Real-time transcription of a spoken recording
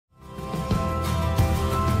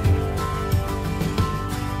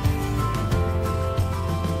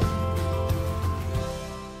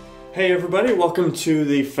Hey everybody, welcome to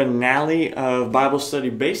the finale of Bible Study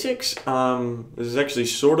Basics. This is actually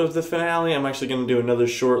sort of the finale. I'm actually going to do another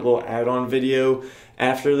short little add-on video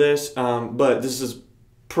after this, but this is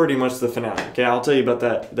pretty much the finale. Okay, I'll tell you about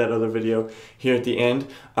that other video here at the end.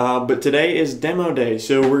 But today is demo day,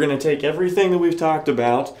 so we're going to take everything that we've talked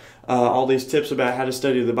about, all these tips about how to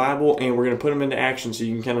study the Bible, and we're going to put them into action so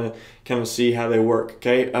you can kind of see how they work.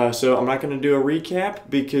 Okay, so I'm not going to do a recap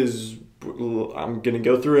because I'm going to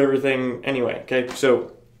go through everything anyway, okay?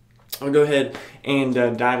 So I'll go ahead and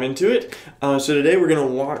dive into it. So today we're going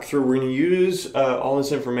to use all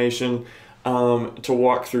this information to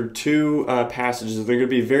walk through two passages. They're going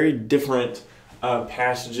to be very different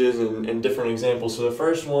passages and different examples. So the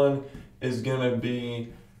first one is going to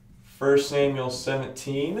be 1 Samuel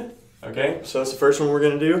 17. Okay, so that's the first one we're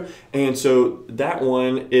going to do. And so that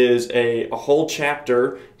one is a whole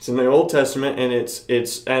chapter. It's in the Old Testament, and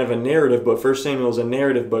it's out of a narrative book. 1 Samuel is a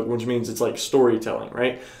narrative book, which means it's like storytelling,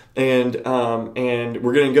 right? And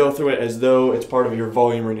we're going to go through it as though it's part of your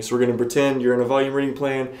volume reading. So we're going to pretend you're in a volume reading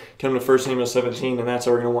plan, come to 1 Samuel 17, and that's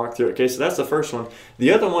how we're going to walk through it. Okay, so that's the first one.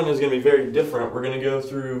 The other one is going to be very different. We're going to go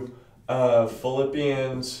through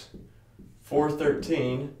Philippians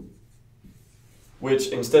 4:13. Which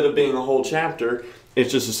instead of being a whole chapter,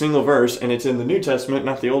 it's just a single verse, and it's in the New Testament,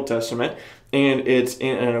 not the Old Testament, and it's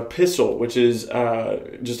in an epistle, which is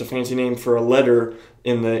just a fancy name for a letter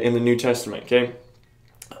in the New Testament. Okay,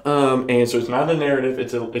 and so it's not a narrative;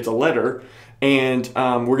 it's a letter, and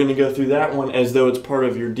we're going to go through that one as though it's part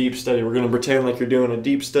of your deep study. We're going to pretend like you're doing a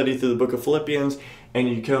deep study through the book of Philippians, and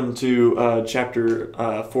you come to chapter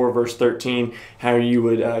 4, verse 13, how you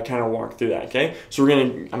would kind of walk through that, okay? So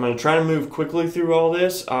I'm going to try to move quickly through all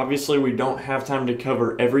this. Obviously, we don't have time to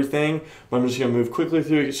cover everything, but I'm just going to move quickly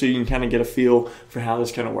through it so you can kind of get a feel for how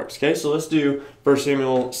this kind of works, okay? So let's do 1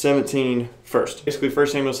 Samuel 17 first. Basically, 1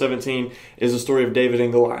 Samuel 17 is the story of David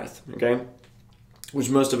and Goliath, okay? Which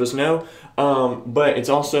most of us know, but it's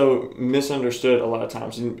also misunderstood a lot of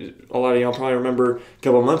times. And a lot of y'all probably remember a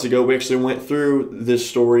couple of months ago, we actually went through this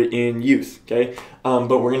story in youth, okay?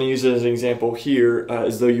 But we're going to use it as an example here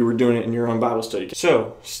as though you were doing it in your own Bible study.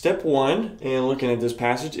 So, step one in looking at this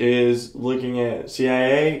passage is looking at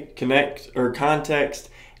CIA, context,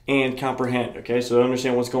 and comprehend, okay? So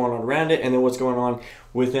understand what's going on around it and then what's going on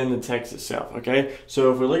within the text itself, okay?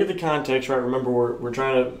 So if we look at the context, right, remember we're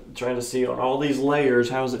trying to see on all these layers,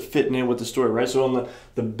 how is it fitting in with the story, right? So on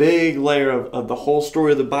the big layer of the whole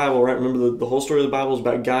story of the Bible, right? Remember the whole story of the Bible is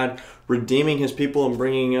about God redeeming his people and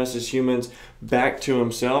bringing us as humans back to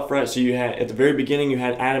himself, right? So you had, at the very beginning, you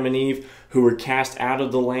had Adam and Eve who were cast out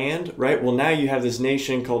of the land, right? Well, now you have this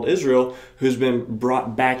nation called Israel who's been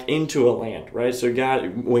brought back into a land, right? So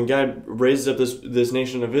when God raises up this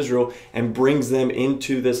nation of Israel and brings them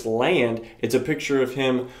into this land, it's a picture of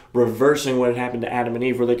him reversing what had happened to Adam and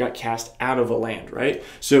Eve where they got cast out of a land, right?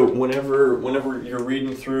 So whenever you're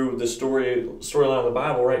reading through the storyline of the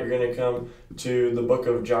Bible, right, you're going to come to the book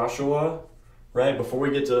of Joshua, right? Before we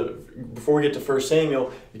get to 1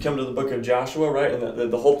 Samuel, you come to the book of Joshua, right?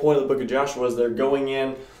 And the whole point of the book of Joshua is they're going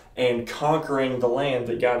in and conquering the land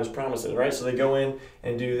that God has promised them, right? So they go in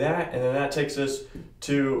and do that, and then that takes us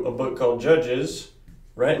to a book called Judges,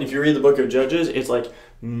 right? And if you read the book of Judges, it's like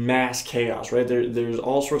mass chaos, right? There's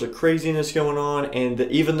all sorts of craziness going on, and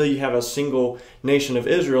even though you have a single nation of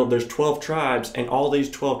Israel, there's 12 tribes, and all these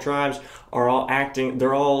 12 tribes are all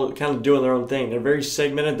they're all kind of doing their own thing. They're very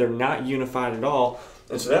segmented, they're not unified at all.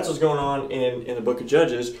 And so that's what's going on in the book of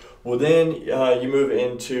Judges. Well, then you move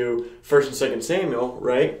into 1 and 2 Samuel,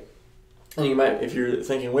 right? And you might, if you're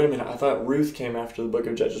thinking, wait a minute, I thought Ruth came after the book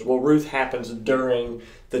of Judges. Well, Ruth happens during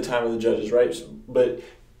the time of the Judges, right?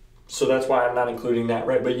 So that's why I'm not including that,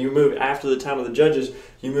 right? But you move after the time of the Judges,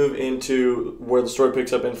 you move into where the story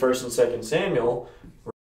picks up in 1 and 2 Samuel.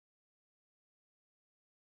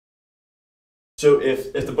 So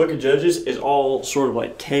if the book of Judges is all sort of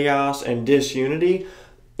like chaos and disunity,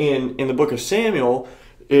 in the book of Samuel,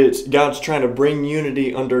 it's God's trying to bring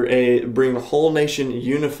unity bring the whole nation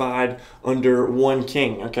unified under one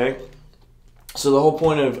king, okay? So the whole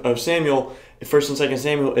point of Samuel, 1 and 2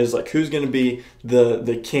 Samuel, is like who's going to be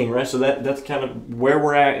the king, right? So that's kind of where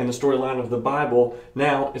we're at in the storyline of the Bible.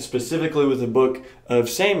 Now, it's specifically with the book of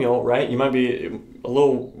Samuel, right? You might be a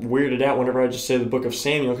little weirded out whenever I just say the book of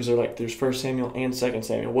Samuel because they're like, there's 1 Samuel and 2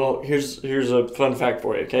 Samuel. Well, here's a fun fact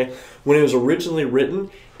for you, okay? When it was originally written,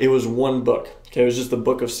 it was one book, okay? It was just the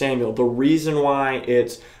book of Samuel. The reason why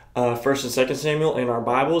it's 1 and 2 Samuel in our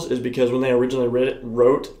Bibles is because when they originally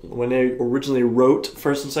wrote 1 and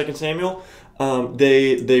 2 Samuel,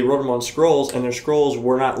 they wrote them on scrolls, and their scrolls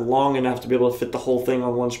were not long enough to be able to fit the whole thing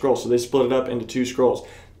on one scroll, so they split it up into two scrolls.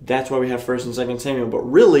 That's why we have 1st and 2nd Samuel. But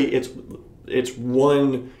really, it's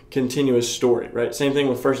one continuous story, right? Same thing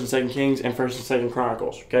with 1st and 2nd Kings and 1st and 2nd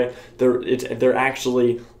Chronicles. Okay, they're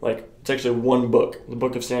actually like, it's actually one book, the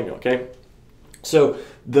book of Samuel. Okay. So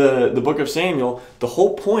the book of Samuel, the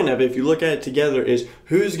whole point of it, if you look at it together, is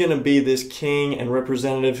who's going to be this king and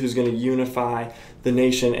representative who's going to unify the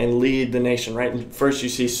nation and lead the nation, right? And first you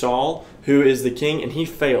see Saul, who is the king, and he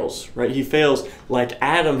fails, right? He fails like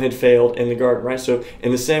Adam had failed in the garden, right? So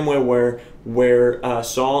in the same way where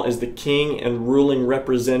Saul is the king and ruling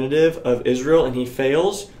representative of Israel and he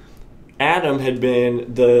fails, Adam had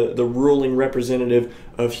been the ruling representative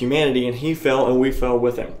of humanity, and he fell, and we fell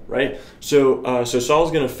with him, right? So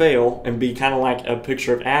Saul's going to fail and be kind of like a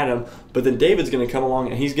picture of Adam, but then David's going to come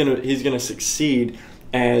along, and he's going to succeed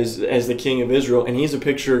as the king of Israel, and he's a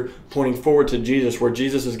picture pointing forward to Jesus, where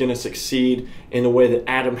Jesus is going to succeed in the way that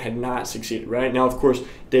Adam had not succeeded, right? Now, of course,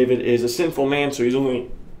 David is a sinful man, so he's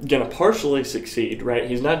only going to partially succeed, right?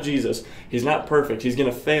 He's not Jesus. He's not perfect. He's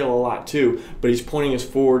going to fail a lot too, but he's pointing us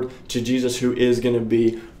forward to Jesus, who is going to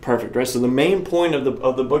be perfect, right? So the main point of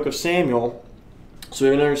the book of Samuel, so we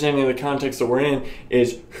have an understanding of the context that we're in,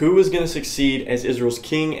 is who is going to succeed as Israel's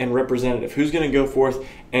king and representative? Who's going to go forth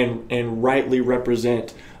and rightly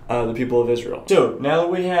represent the people of Israel? So now that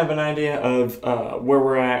we have an idea of where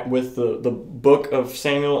we're at with the book of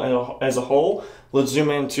Samuel as a whole, let's zoom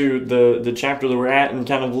into the chapter that we're at and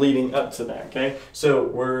kind of leading up to that, okay? So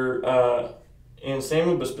we're in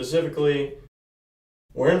Samuel, but specifically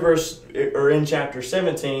we're in chapter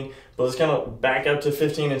 17, but let's kind of back up to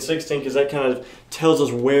 15 and 16, because that kind of tells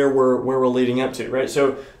us where we're leading up to, right?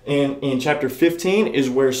 So in chapter 15 is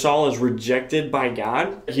where Saul is rejected by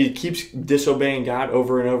God. He keeps disobeying God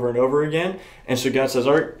over and over and over again, and so God says,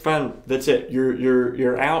 "All right, fine, that's it.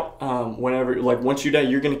 You're out. Whenever, like, once you die,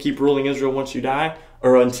 you're going to keep ruling Israel once you die,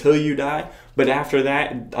 or until you die. But after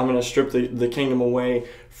that, I'm going to strip the kingdom away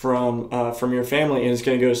from your family, and it's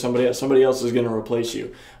going to go to somebody else. Somebody else is going to replace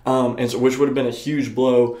you." And so, which would have been a huge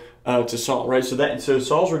blow to Saul, right? So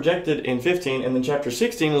Saul's rejected in 15, and then chapter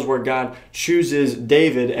 16 is where God chooses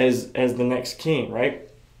David as the next king, right?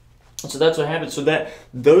 So that's what happens. So that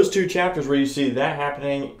those two chapters where you see that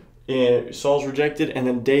happening, Saul's rejected, and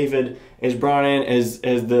then David is brought in as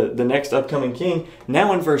the next upcoming king.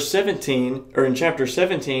 Now in verse 17, or in chapter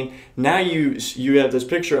 17, now you have this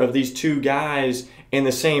picture of these two guys in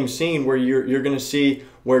the same scene, where you're going to see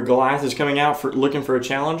where Goliath is coming out looking for a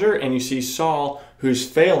challenger, and you see Saul, who's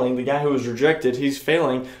failing. The guy who was rejected, he's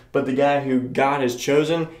failing, but the guy who God has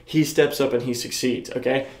chosen, he steps up and he succeeds.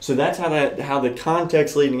 Okay, so that's how the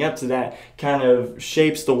context leading up to that kind of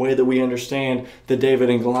shapes the way that we understand the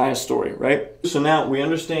David and Goliath story, right? So now we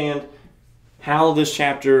understand how this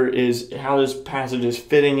passage is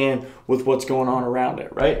fitting in with what's going on around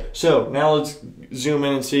it, right? So now let's zoom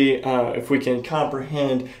in and see if we can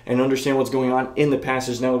comprehend and understand what's going on in the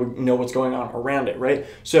passage now that we know what's going on around it, right?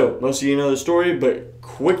 So most of you know the story, but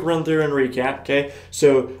quick run through and recap, okay?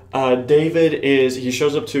 So David he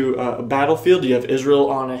shows up to a battlefield. You have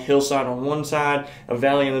Israel on a hillside on one side, a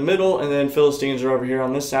valley in the middle, and then Philistines are over here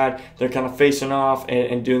on this side. They're kind of facing off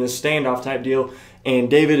and doing this standoff type deal.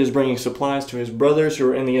 And David is bringing supplies to his brothers who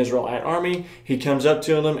are in the Israelite army. He comes up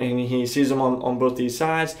to them and he sees them on both these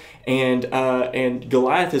sides. And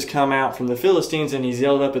Goliath has come out from the Philistines, and he's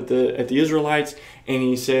yelled up at the Israelites, and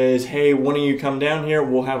he says, "Hey, one of you come down here.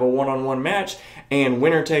 We'll have a one-on-one match, and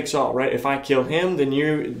winner takes all, right? If I kill him, then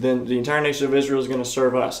the entire nation of Israel is going to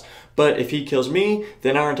serve us. But if he kills me,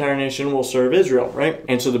 then our entire nation will serve Israel," right?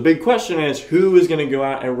 And so the big question is, who is going to go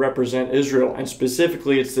out and represent Israel? And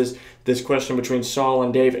specifically, it's this question between Saul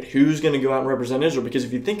and David. Who's going to go out and represent Israel? Because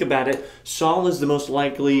if you think about it, Saul is the most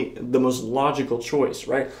logical choice,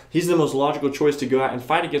 right? He's the most logical choice to go out and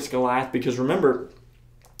fight against Goliath, because remember,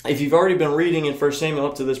 if you've already been reading in 1 Samuel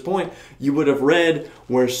up to this point, you would have read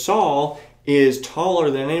where Saul is taller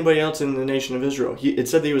than anybody else in the nation of Israel. It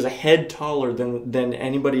said that he was a head taller than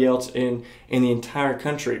anybody else in the entire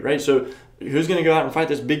country, right? So who's going to go out and fight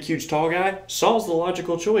this big, huge, tall guy? Saul's the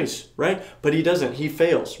logical choice, right? But he doesn't. He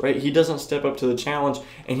fails, right? He doesn't step up to the challenge,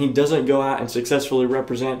 and he doesn't go out and successfully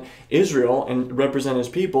represent Israel and represent his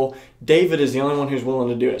people. David is the only one who's willing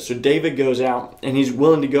to do it. So David goes out, and he's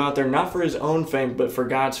willing to go out there not for his own fame, but for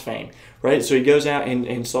God's fame, right? So he goes out,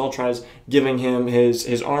 and Saul tries giving him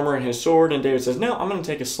his armor and his sword, and David says, "No, I'm going to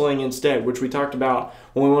take a sling instead," which we talked about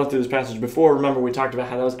when we went through this passage before. Remember, we talked about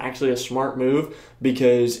how that was actually a smart move,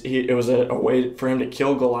 because it was a way for him to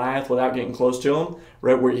kill Goliath without getting close to him,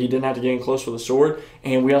 right, where he didn't have to get in close with a sword.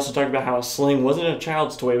 And we also talked about how a sling wasn't a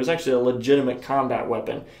child's toy. It was actually a legitimate combat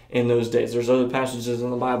weapon in those days. There's other passages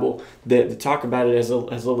in the Bible that talk about it as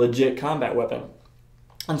a legit combat weapon.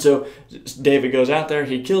 And so David goes out there,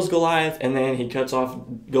 he kills Goliath, and then he cuts off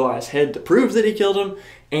Goliath's head to prove that he killed him.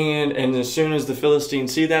 And as soon as the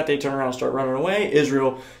Philistines see that, they turn around and start running away.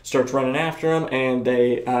 Israel starts running after them, and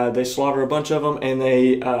they slaughter a bunch of them, and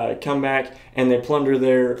they come back and they plunder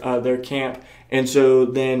their camp. And so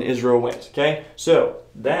then Israel wins. Okay, so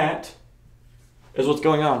that is what's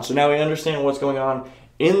going on. So now we understand what's going on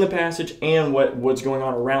in the passage and what's going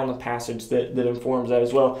on around the passage that informs that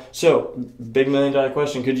as well. So, big $1 million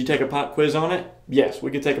question. Could you take a pop quiz on it? Yes,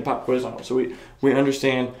 we could take a pop quiz on it. So we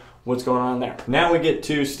understand what's going on there. Now we get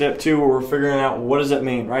to step 2 where we're figuring out what does it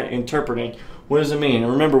mean, right? Interpreting. What does it mean?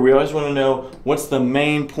 And remember, we always want to know what's the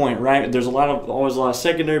main point, right? There's always a lot of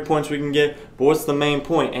secondary points we can get, but what's the main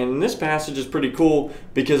point? And this passage is pretty cool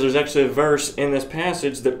because there's actually a verse in this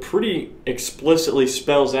passage that pretty explicitly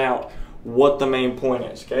spells out what the main point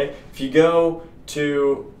is, okay? If you go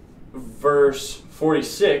to verse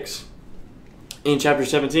 46 in chapter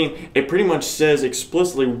 17, it pretty much says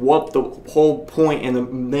explicitly what the whole point and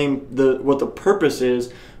what the purpose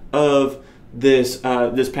is of this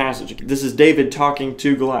passage. This is David talking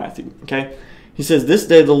to Goliath, okay? He says, "This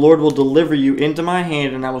day the Lord will deliver you into my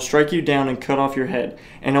hand, and I will strike you down and cut off your head.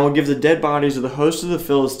 And I will give the dead bodies of the host of the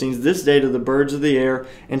Philistines this day to the birds of the air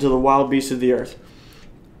and to the wild beasts of the earth."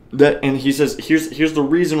 And he says, here's the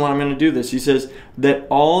reason why I'm going to do this. He says, that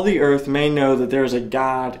all the earth may know that there is a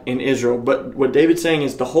God in Israel. But what David's saying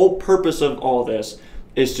is the whole purpose of all this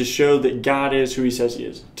is to show that God is who he says he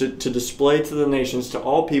is. To display to the nations, to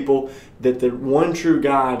all people, that the one true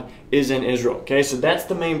God is in Israel. Okay, so that's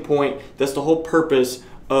the main point. That's the whole purpose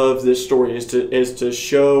of this story, is to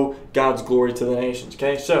show God's glory to the nations.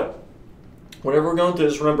 Okay, so whenever we're going through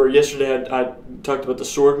this, remember yesterday I talked about the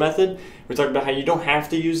sword method. We talked about how you don't have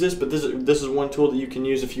to use this, but this is one tool that you can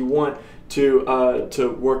use if you want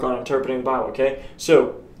to work on interpreting the Bible. Okay,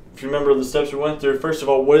 so if you remember the steps we went through, first of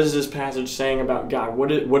all, what is this passage saying about God?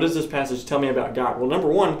 What does this passage tell me about God? Well, number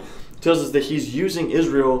one, it tells us that he's using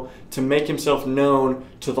Israel to make himself known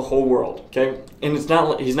to the whole world. Okay, and he's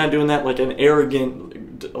not doing that like an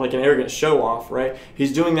arrogant show off, right?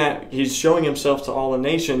 He's doing that. He's showing himself to all the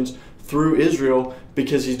nations through Israel,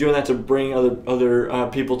 because he's doing that to bring other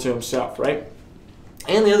people to himself, right?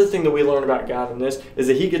 And the other thing that we learn about God in this is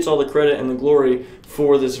that he gets all the credit and the glory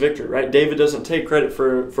for this victory, right? David doesn't take credit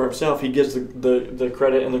for himself. He gives the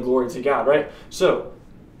credit and the glory to God, right? So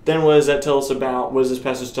then what does that tell us about, what does this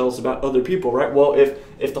passage tell us about other people, right? Well,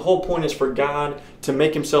 if the whole point is for God to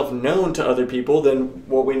make himself known to other people, then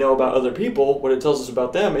what we know about other people, what it tells us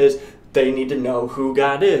about them is they need to know who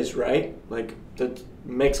God is, right? Like, that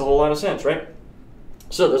makes a whole lot of sense, right?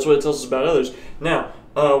 So that's what it tells us about others. Now,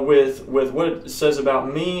 with what it says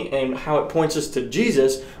about me and how it points us to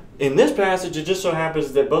Jesus, in this passage, it just so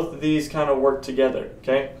happens that both of these kind of work together,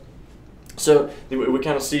 okay? So we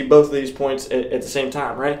kind of see both of these points at the same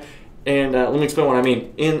time, right? And let me explain what I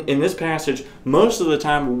mean. In this passage, most of the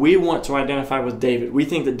time we want to identify with David. We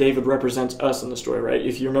think that David represents us in the story, right?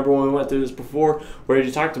 If you remember when we went through this before, we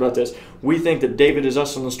already talked about this. We think that David is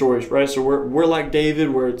us in the stories, right? So we're like David,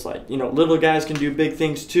 where it's like, you know, little guys can do big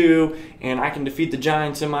things too, and I can defeat the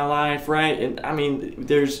giants in my life, right? And I mean,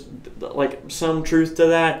 there's like some truth to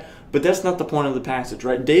that. But that's not the point of the passage,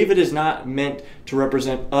 right? David is not meant to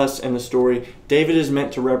represent us in the story. David is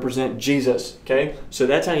meant to represent Jesus, okay? So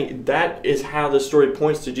that is how the story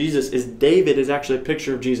points to Jesus, is David is actually a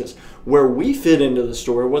picture of Jesus. Where we fit into the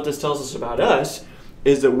story, what this tells us about us,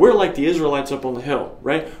 is that we're like the Israelites up on the hill,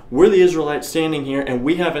 right? We're the Israelites standing here, and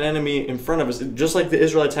we have an enemy in front of us, just like the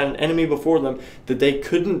Israelites had an enemy before them that they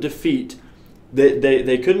couldn't defeat.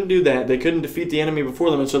 They couldn't do that. They couldn't defeat the enemy before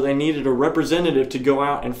them, and so they needed a representative to go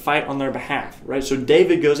out and fight on their behalf, right? So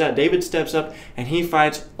David goes out. David steps up, and he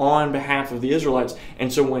fights on behalf of the Israelites.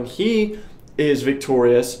 And so when he is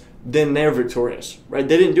victorious, then they're victorious, right?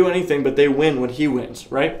 They didn't do anything, but they win when he wins,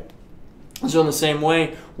 right? So in the same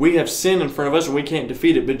way, we have sin in front of us, and we can't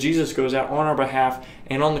defeat it, but Jesus goes out on our behalf,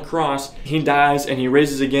 and on the cross, he dies, and he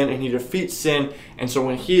raises again, and he defeats sin. And so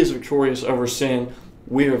when he is victorious over sin,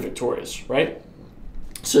 we are victorious, right?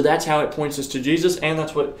 So that's how it points us to Jesus, and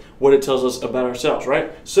that's what it tells us about ourselves,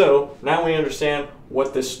 right? So now we understand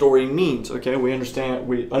what this story means, okay? We understand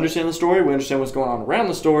the story, we understand what's going on around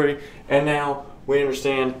the story, and now we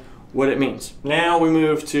understand what it means. Now we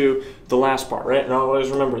move to the last part, right? And always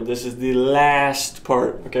remember, this is the last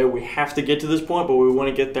part, okay? We have to get to this point, but we want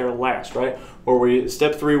to get there last, right? Or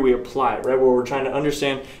step 3, we apply, right? Where we're trying to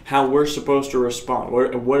understand how we're supposed to respond.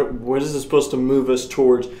 What is it supposed to move us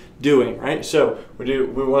towards doing, right? So we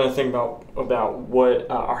want to think about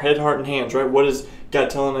what our head, heart, and hands, right? What is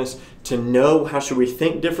God telling us to know? How should we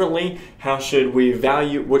think differently? How should we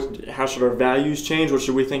value? How should our values change? What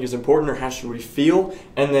should we think is important, or how should we feel?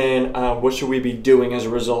 And then what should we be doing as a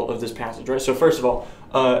result of this passage, right? So first of all,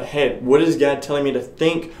 head. What is God telling me to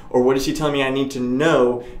think, or what is He telling me I need to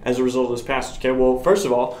know as a result of this passage? Okay. Well, first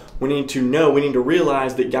of all, we need to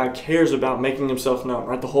realize that God cares about making Himself known,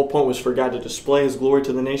 right? The whole point was for God to display His glory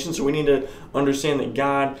to the nations. So we need to understand that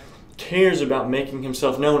God cares about making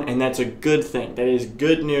Himself known, and that's a good thing. That is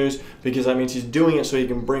good news, because that means He's doing it so He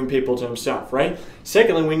can bring people to Himself, right?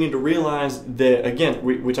 Secondly, we need to realize that, again,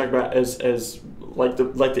 we talk about as like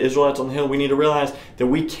the Israelites on the hill, we need to realize that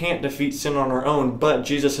we can't defeat sin on our own, but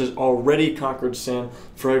Jesus has already conquered sin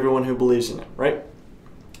for everyone who believes in it, right?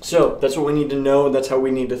 So that's what we need to know. That's how we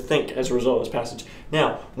need to think as a result of this passage.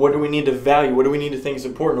 Now, what do we need to value? What do we need to think is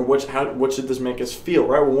important? Or what should this make us feel?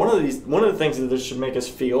 Right. Well, one of the things that this should make us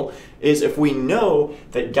feel is if we know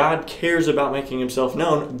that God cares about making Himself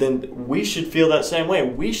known, then we should feel that same way.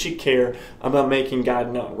 We should care about making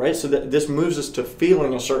God known. Right. So that this moves us to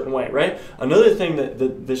feeling a certain way. Right. Another thing that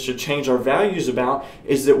this should change our values about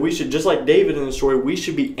is that we should, just like David in the story, we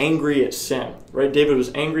should be angry at sin. Right. David was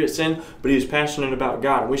angry at sin, but he was passionate about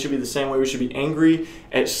God. We should be the same way. We should be angry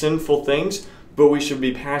at sinful things, but we should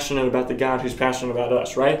be passionate about the God who's passionate about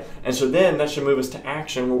us, right? And so then that should move us to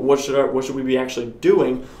action. What should we be actually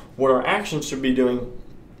doing? What our actions should be doing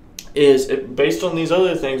is, based on these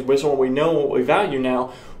other things, based on what we know, what we value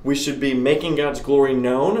now, we should be making God's glory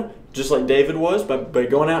known, just like David was, by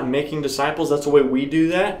going out and making disciples. That's the way we do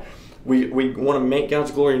that. We want to make God's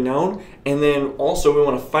glory known, and then also we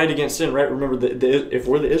want to fight against sin, right? Remember, if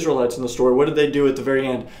we're the Israelites in the story, what did they do at the very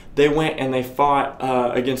end? They went and they fought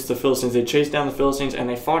against the Philistines. They chased down the Philistines, and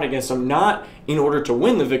they fought against them, not in order to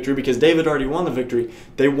win the victory, because David already won the victory.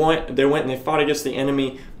 They went and they fought against the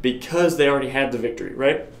enemy because they already had the victory,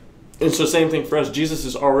 right? And so same thing for us. Jesus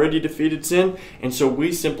has already defeated sin, and so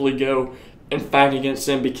we simply go and fight against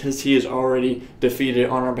sin because He is already defeated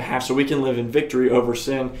on our behalf, so we can live in victory over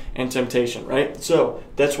sin and temptation, right? So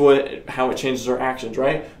that's how it changes our actions,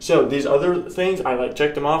 right? So these other things, I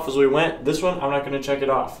checked them off as we went. This one, I'm not going to check it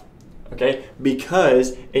off, okay?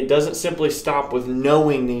 Because it doesn't simply stop with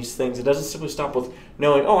knowing these things. It doesn't simply stop with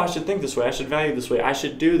knowing, oh, I should think this way, I should value this way, I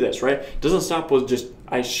should do this, right? It doesn't stop with just,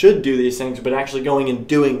 I should do these things, but actually going and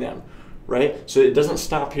doing them. Right? So it doesn't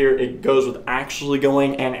stop here. It goes with actually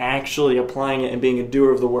going and actually applying it and being a doer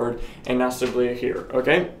of the word and not simply a hearer.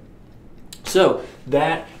 Okay? So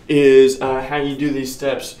that is how you do these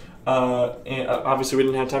steps. And obviously we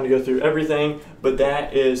didn't have time to go through everything, but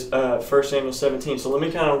that is 1 Samuel 17. So let me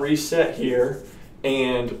kind of reset here,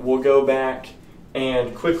 and we'll go back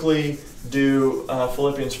and quickly do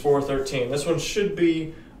Philippians 4:13. This one should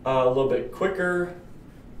be a little bit quicker.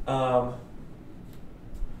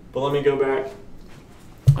 But let me go back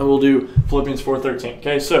and we'll do Philippians 4:13.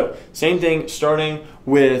 Okay, so same thing, starting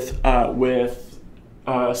with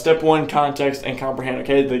step 1, context and comprehend.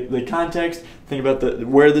 Okay, the context, think about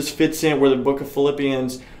where this fits in, where the book of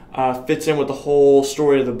Philippians fits in with the whole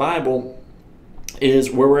story of the Bible.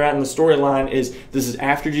 Is where we're at in the storyline is this is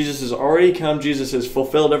after Jesus has already come. Jesus has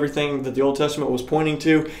fulfilled everything that the Old Testament was pointing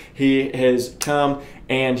to. He has come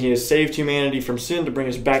and He has saved humanity from sin to bring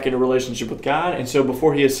us back into relationship with God. And so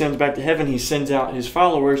before He ascends back to heaven, He sends out His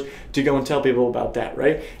followers to go and tell people about that,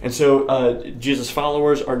 right? And so Jesus'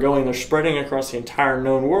 followers are going, they're spreading across the entire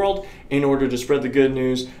known world in order to spread the good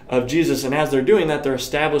news of Jesus. And as they're doing that, they're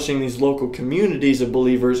establishing these local communities of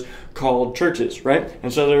believers called churches, right?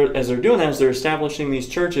 And so as they're doing that, as they're establishing these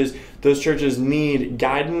churches, those churches need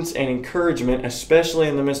guidance and encouragement, especially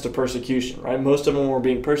in the midst of persecution, right? Most of them were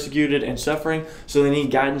being persecuted and suffering, so they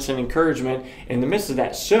need guidance and encouragement in the midst of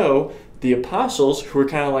that. So the apostles, who were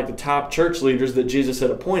kind of like the top church leaders that Jesus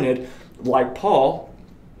had appointed, like Paul,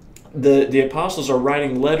 the apostles are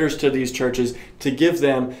writing letters to these churches to give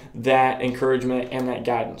them that encouragement and that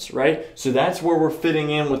guidance, right? So that's where we're fitting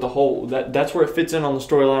in with the whole, that's where it fits in on the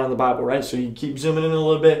storyline of the Bible, right? So you keep zooming in a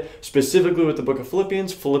little bit, specifically with the book of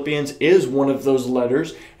Philippians. Philippians is one of those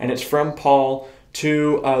letters, and it's from Paul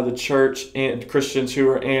to the church and Christians who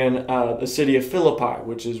are in the city of Philippi,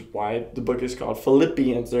 which is why the book is called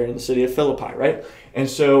Philippians. They're in the city of Philippi, right? And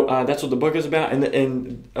so that's what the book is about. And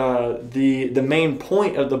the main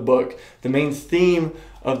point of the book, the main theme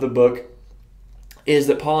of the book is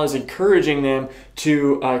that Paul is encouraging them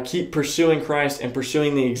to keep pursuing Christ and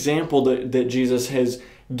pursuing the example that Jesus has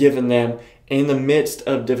given them in the midst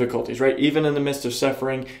of difficulties, right? Even in the midst of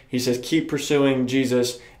suffering, he says, keep pursuing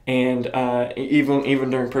Jesus, and even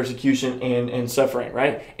during persecution and suffering,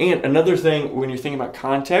 right? And another thing, when you're thinking about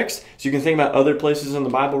context, so you can think about other places in the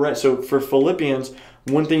Bible, right? So for Philippians,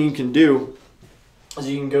 one thing you can do is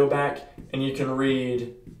you can go back and you can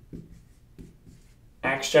read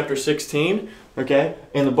Acts chapter 16, okay?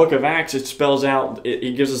 In the book of Acts, it spells out,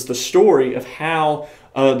 it gives us the story of how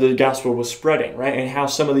the gospel was spreading, right? And how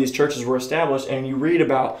some of these churches were established. And you read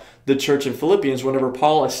about the church in Philippians whenever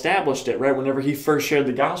Paul established it, right? Whenever he first shared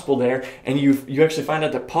the gospel there. And you actually find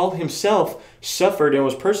out that Paul himself suffered and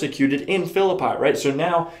was persecuted in Philippi, right? So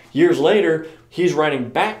now, years later, he's writing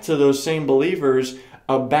back to those same believers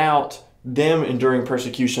about them enduring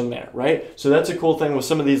persecution there, right? So that's a cool thing with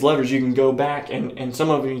some of these letters. You can go back and some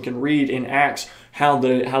of them you can read in Acts how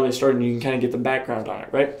they started, and you can kind of get the background on it,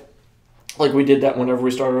 right? Like we did that whenever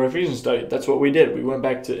we started our Ephesians study. That's what we did. We went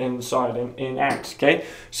back to and saw it in Acts, okay?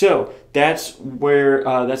 So that's where,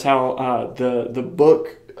 that's how the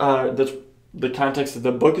book, that's the context that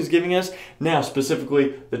the book is giving us. Now,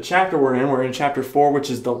 specifically, the chapter we're in chapter 4,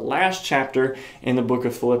 which is the last chapter in the book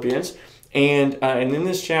of Philippians. And in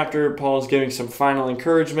this chapter, Paul is giving some final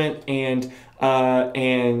encouragement, and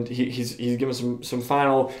he's giving some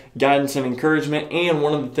final guidance and encouragement. And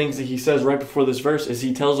one of the things that he says right before this verse is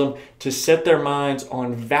he tells them to set their minds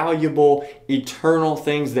on valuable, eternal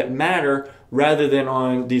things that matter rather than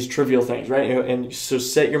on these trivial things, right? And so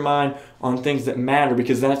set your mind on things that matter,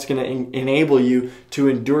 because that's going to enable you to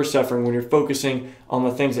endure suffering when you're focusing on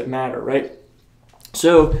the things that matter, right?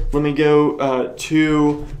 So let me go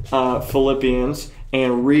to Philippians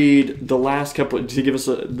and read the last couple to give us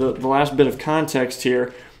the last bit of context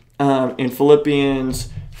here in Philippians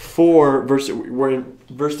 4, we're in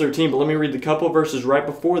verse 13, but let me read the couple of verses right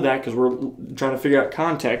before that because we're trying to figure out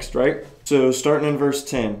context, right? So starting in verse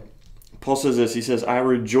 10, Paul says this. He says, I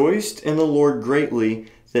rejoiced in the Lord greatly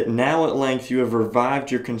that now at length you have revived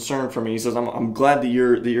your concern for me. He says, I'm glad that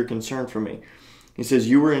you're concerned for me. He says,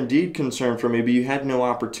 you were indeed concerned for me, but you had no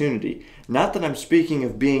opportunity. Not that I'm speaking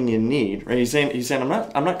of being in need, right? He's saying I'm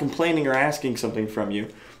not complaining or asking something from you.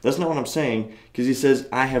 That's not what I'm saying, because he says,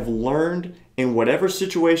 I have learned in whatever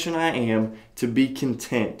situation I am to be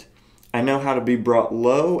content. I know how to be brought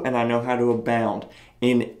low, and I know how to abound.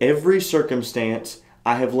 In every circumstance,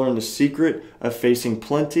 I have learned the secret of facing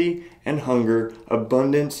plenty and hunger,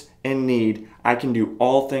 abundance and need. I can do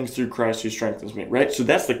all things through Christ who strengthens me, right? So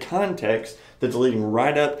that's the context that's leading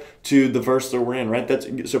right up to the verse that we're in,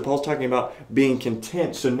 right? So Paul's talking about being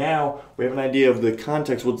content. So now we have an idea of the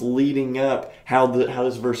context, what's leading up, how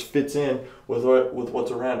this verse fits in with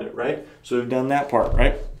what's around it, right? So we've done that part,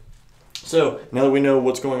 right? So now that we know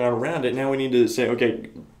what's going on around it, now we need to say, okay,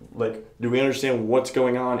 like, do we understand what's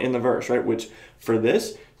going on in the verse, right? Which for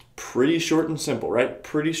this, pretty short and simple, right?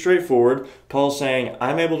 Pretty straightforward. Paul's saying,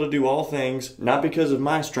 I'm able to do all things, not because of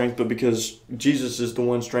my strength, but because Jesus is the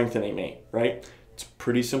one strengthening me, right? It's a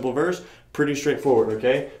pretty simple verse, pretty straightforward,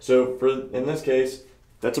 okay? So in this case,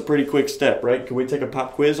 that's a pretty quick step, right? Can we take a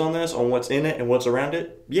pop quiz on this, on what's in it and what's around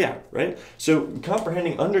it? Yeah, right? So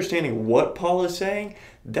comprehending, understanding what Paul is saying,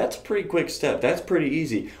 that's a pretty quick step. That's pretty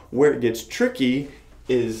easy. Where it gets tricky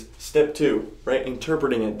is step 2, right?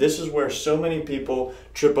 Interpreting it. This is where so many people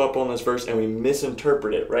trip up on this verse and we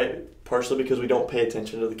misinterpret it, right? Partially because we don't pay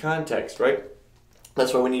attention to the context, right?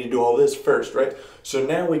 That's why we need to do all this first, right? So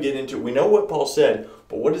now we get into, we know what Paul said,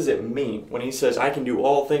 but what does it mean? When he says, I can do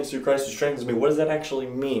all things through Christ who strengthens me, what does that actually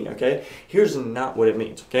mean, okay? Here's not what it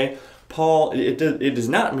means, okay? Paul, it does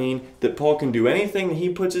not mean that Paul can do anything that he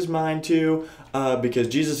puts his mind to because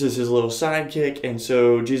Jesus is his little sidekick, and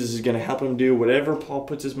so Jesus is going to help him do whatever Paul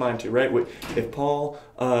puts his mind to, right? If Paul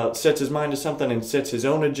sets his mind to something and sets his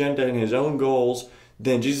own agenda and his own goals,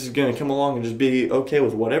 then Jesus is going to come along and just be okay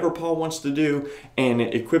with whatever Paul wants to do and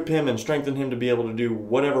equip him and strengthen him to be able to do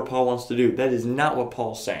whatever Paul wants to do. That is not what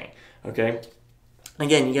Paul's saying, okay?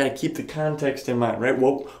 Again, you got to keep the context in mind, right?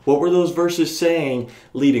 What were those verses saying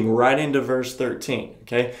leading right into verse 13,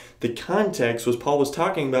 okay? The context was Paul was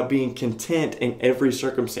talking about being content in every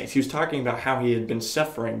circumstance. He was talking about how he had been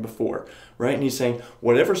suffering before, right? And he's saying,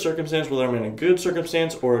 whatever circumstance, whether I'm in a good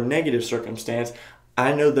circumstance or a negative circumstance,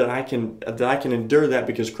 I know that I can endure that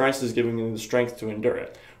because Christ is giving me the strength to endure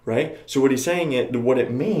it, right? So what he's saying, what it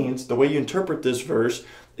means, the way you interpret this verse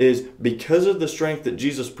is because of the strength that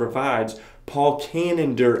Jesus provides, Paul can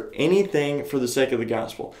endure anything for the sake of the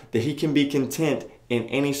gospel, that he can be content in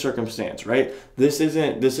any circumstance, right? This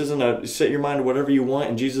isn't a set your mind to whatever you want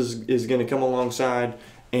and Jesus is going to come alongside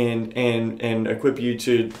and equip you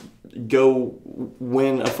to go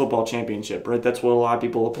win a football championship, right? That's what a lot of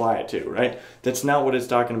people apply it to, right? That's not what it's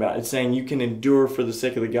talking about. It's saying you can endure for the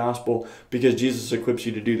sake of the gospel because Jesus equips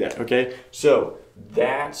you to do that, okay? So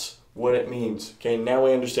that's what it means, okay? Now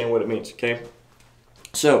we understand what it means, okay?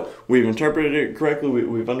 So we've interpreted it correctly,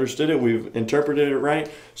 we've understood it, we've interpreted it right.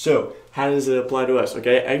 So how does it apply to us,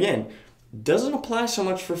 okay? Again, doesn't apply so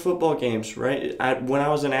much for football games, right? When I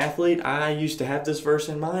was an athlete, I used to have this verse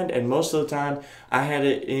in mind, and most of the time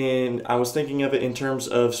I was thinking of it in terms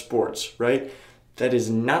of sports, right? That is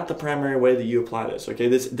not the primary way that you apply this, okay?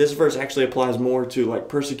 This verse actually applies more to like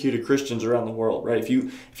persecuted Christians around the world, right? If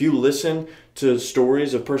you listen to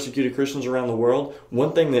stories of persecuted Christians around the world,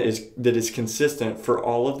 one thing that is consistent for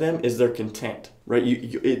all of them is their content, right?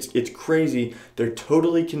 It's crazy. They're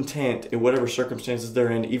totally content in whatever circumstances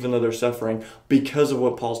they're in, even though they're suffering, because of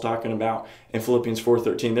what Paul's talking about in Philippians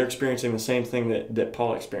 4:13. They're experiencing the same thing that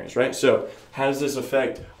Paul experienced, right? So how does this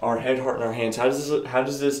affect our head, heart, and our hands? How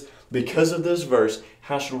does this because of this verse,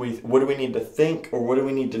 what do we need to think, or what do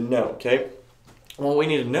we need to know, okay? What we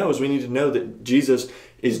need to know is we need to know that Jesus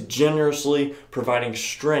is generously providing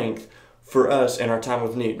strength for us in our time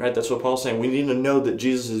of need, right? That's what Paul's saying. We need to know that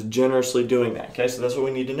Jesus is generously doing that, okay? So that's what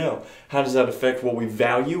we need to know. How does that affect what we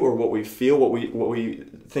value or what we feel, what we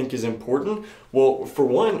think is important? Well, for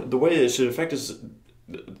one, the way that it should affect us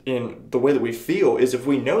in the way that we feel is if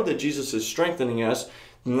we know that Jesus is strengthening us,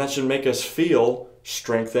 then that should make us feel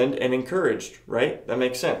strengthened and encouraged, right? That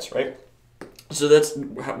makes sense, right? So that's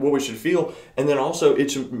what we should feel. And then also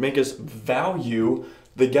it should make us value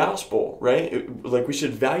the gospel, right? Like we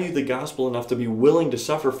should value the gospel enough to be willing to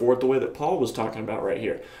suffer for it the way that Paul was talking about right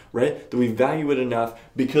here, right? That we value it enough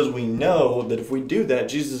because we know that if we do that,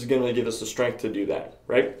 Jesus is going to give us the strength to do that,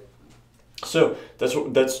 right? So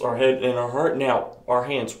that's our head and our heart. Now, our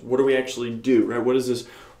hands, what do we actually do, right? What is this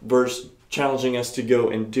verse challenging us to go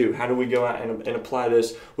and do? How do we go out and apply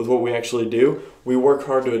this with what we actually do? We work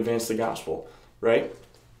hard to advance the gospel, right?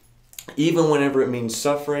 Even whenever it means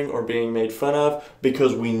suffering or being made fun of,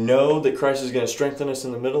 because we know that Christ is going to strengthen us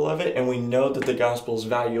in the middle of it, and we know that the gospel is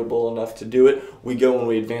valuable enough to do it, we go and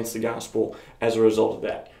we advance the gospel as a result of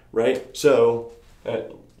that, right? So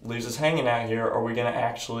that leaves us hanging out here. Are we going to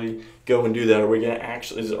actually go and do that? Are we going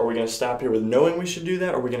to stop here with knowing we should do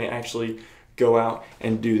that? Or are we going to actually go out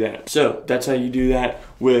and do that? So that's how you do that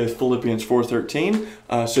with Philippians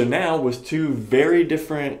 4:13. So now with two very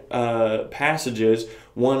different passages,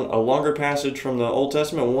 one a longer passage from the Old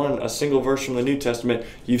Testament, one a single verse from the New Testament,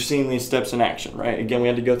 you've seen these steps in action, right? Again, we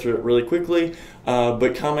had to go through it really quickly,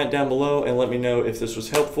 but comment down below and let me know if this was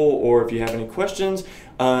helpful or if you have any questions.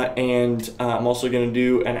 And I'm also going to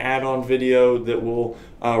do an add-on video that will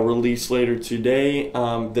release later today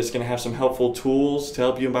that's going to have some helpful tools to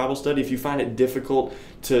help you in Bible study. If you find it difficult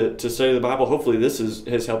to study the Bible, hopefully this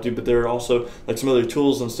has helped you, but there are also like some other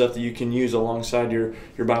tools and stuff that you can use alongside your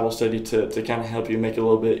Bible study to kind of help you make it a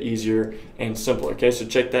little bit easier and simpler. Okay, so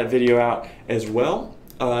check that video out as well.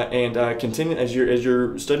 And continue as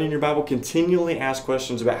you're studying your Bible, continually ask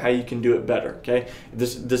questions about how you can do it better. Okay,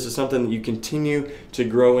 this is something that you continue to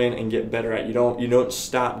grow in and get better at. You don't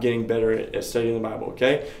stop getting better at studying the Bible.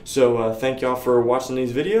 Okay, so thank y'all for watching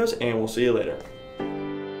these videos, and we'll see you later.